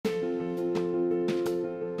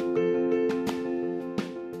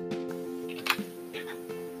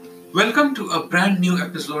Welcome to a brand new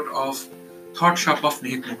episode of Thought Shop of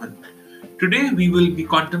Nihit Mohan. Today we will be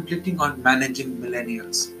contemplating on managing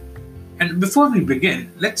millennials. And before we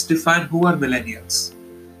begin, let's define who are millennials.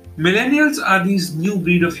 Millennials are these new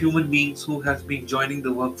breed of human beings who have been joining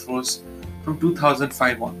the workforce from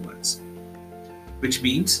 2005 onwards, which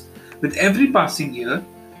means with every passing year,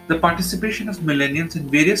 the participation of millennials in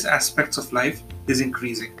various aspects of life is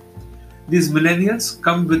increasing. These millennials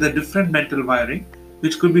come with a different mental wiring,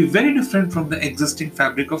 which could be very different from the existing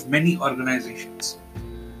fabric of many organizations.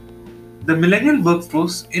 The millennial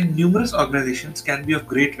workforce in numerous organizations can be of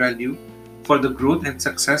great value for the growth and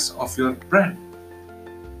success of your brand.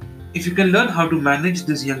 If you can learn how to manage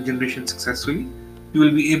this young generation successfully, you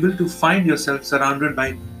will be able to find yourself surrounded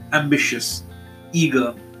by ambitious,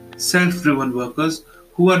 eager, self driven workers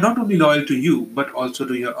who are not only loyal to you but also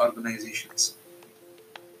to your organizations.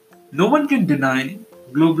 No one can deny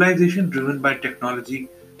globalization driven by technology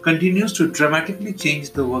continues to dramatically change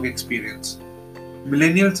the work experience.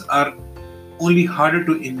 Millennials are only harder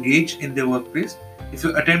to engage in their workplace if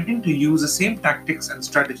you're attempting to use the same tactics and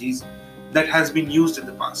strategies that has been used in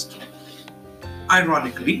the past.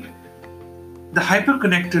 Ironically, the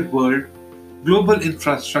hyper-connected world, global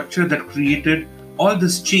infrastructure that created all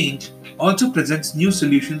this change also presents new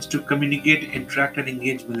solutions to communicate, interact, and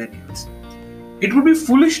engage millennials. It would be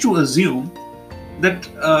foolish to assume that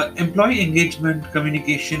employee engagement,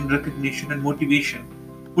 communication, recognition, and motivation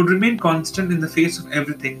would remain constant in the face of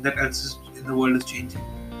everything that else in the world is changing.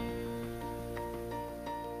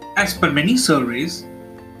 As per many surveys,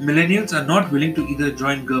 millennials are not willing to either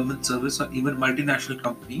join government service or even multinational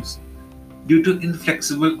companies due to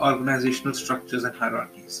inflexible organizational structures and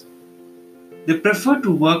hierarchies. They prefer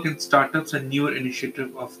to work in startups and newer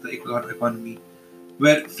initiatives of the economy,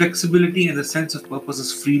 where flexibility and the sense of purpose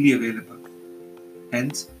is freely available.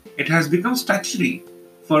 Hence, it has become statutory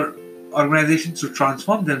for organizations to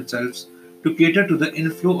transform themselves to cater to the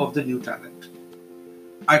inflow of the new talent.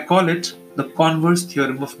 I call it the converse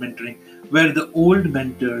theorem of mentoring, where the old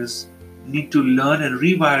mentors need to learn and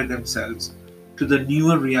rewire themselves to the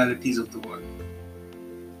newer realities of the world.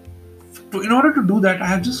 In order to do that, I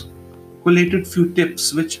have just collated few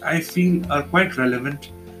tips which I feel are quite relevant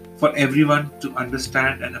for everyone to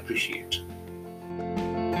understand and appreciate.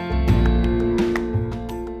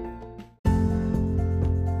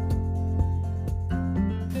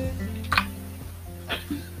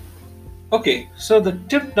 Okay, so the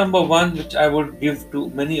tip number one, which I would give to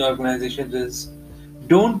many organizations, is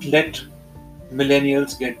don't let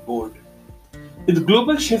millennials get bored. With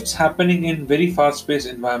global shifts happening in very fast-paced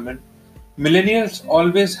environment, millennials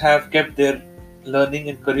always have kept their learning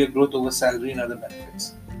and career growth over salary and other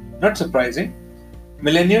benefits. Not surprising,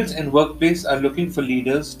 millennials in workplace are looking for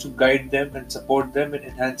leaders to guide them and support them in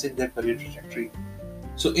enhancing their career trajectory.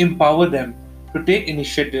 So empower them to take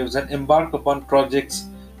initiatives and embark upon projects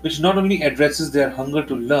which not only addresses their hunger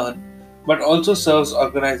to learn but also serves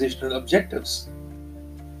organizational objectives.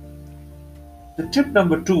 The tip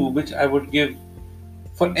number two, which I would give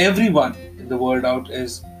for everyone in the world out,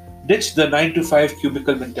 is ditch the 9 to 5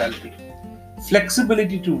 cubicle mentality.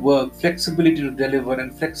 Flexibility to work, flexibility to deliver,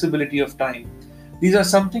 and flexibility of time. These are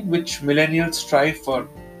something which millennials strive for,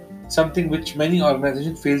 something which many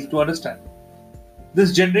organizations fail to understand.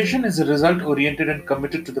 This generation is a result oriented and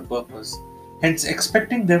committed to the purpose, hence,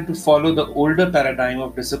 expecting them to follow the older paradigm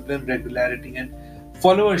of discipline, regularity, and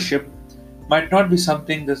followership might not be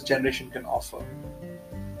something this generation can offer.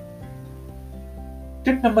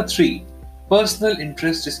 Tip number three, personal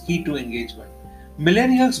interest is key to engagement.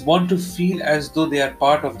 Millennials want to feel as though they are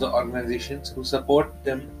part of the organizations who support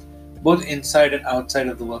them both inside and outside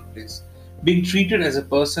of the workplace. Being treated as a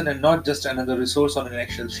person and not just another resource on an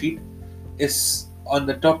Excel sheet is on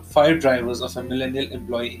the top 5 drivers of a millennial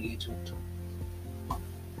employee engagement.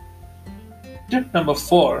 Tip number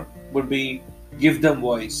 4 would be give them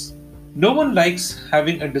voice. No one likes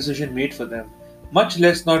having a decision made for them, much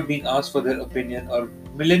less not being asked for their opinion, or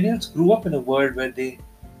millennials grew up in a world where they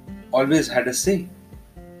always had a say.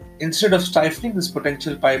 Instead of stifling this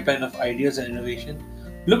potential pipeline of ideas and innovation,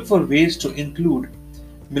 look for ways to include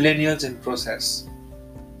millennials in process.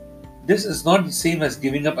 This is not the same as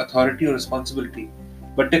giving up authority or responsibility,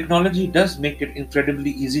 but technology does make it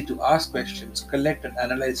incredibly easy to ask questions, collect and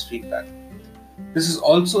analyze feedback. This is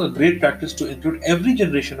also a great practice to include every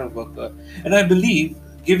generation of worker, and I believe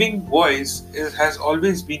giving voice has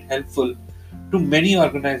always been helpful to many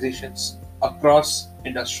organizations across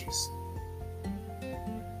industries.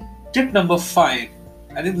 Tip number 5,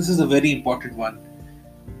 I think this is a very important one: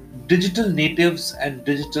 digital natives and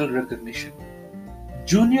digital recognition.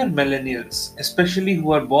 Junior millennials, especially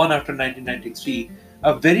who are born after 1993,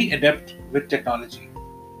 are very adept with technology.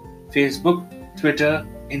 Facebook, Twitter,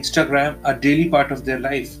 Instagram are daily part of their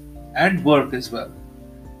life and work as well.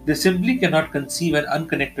 They simply cannot conceive an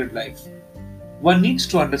unconnected life. One needs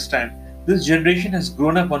to understand this generation has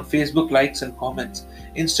grown up on Facebook likes and comments,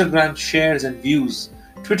 Instagram shares and views,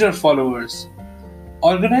 Twitter followers.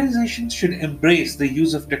 Organizations should embrace the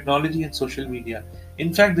use of technology and social media.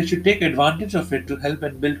 In fact, they should take advantage of it to help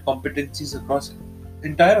and build competencies across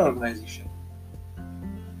entire organization.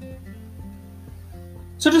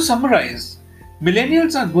 So to summarize,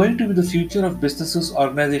 millennials are going to be the future of businesses,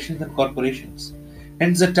 organizations and corporations.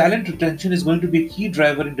 Hence the talent retention is going to be a key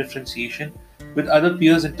driver in differentiation with other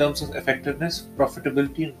peers in terms of effectiveness,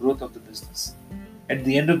 profitability and growth of the business. At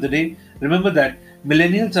the end of the day, remember that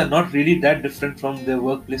millennials are not really that different from their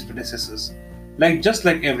workplace predecessors. Just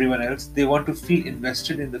like everyone else, they want to feel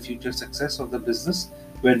invested in the future success of the business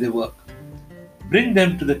where they work. Bring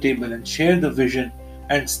them to the table and share the vision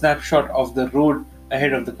and snapshot of the road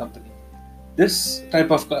ahead of the company. This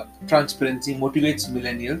type of transparency motivates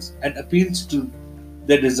millennials and appeals to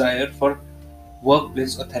their desire for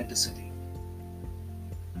workplace authenticity.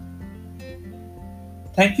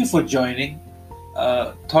 Thank you for joining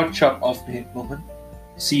Thought Shop of Nihit Mohan.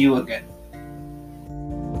 See you again.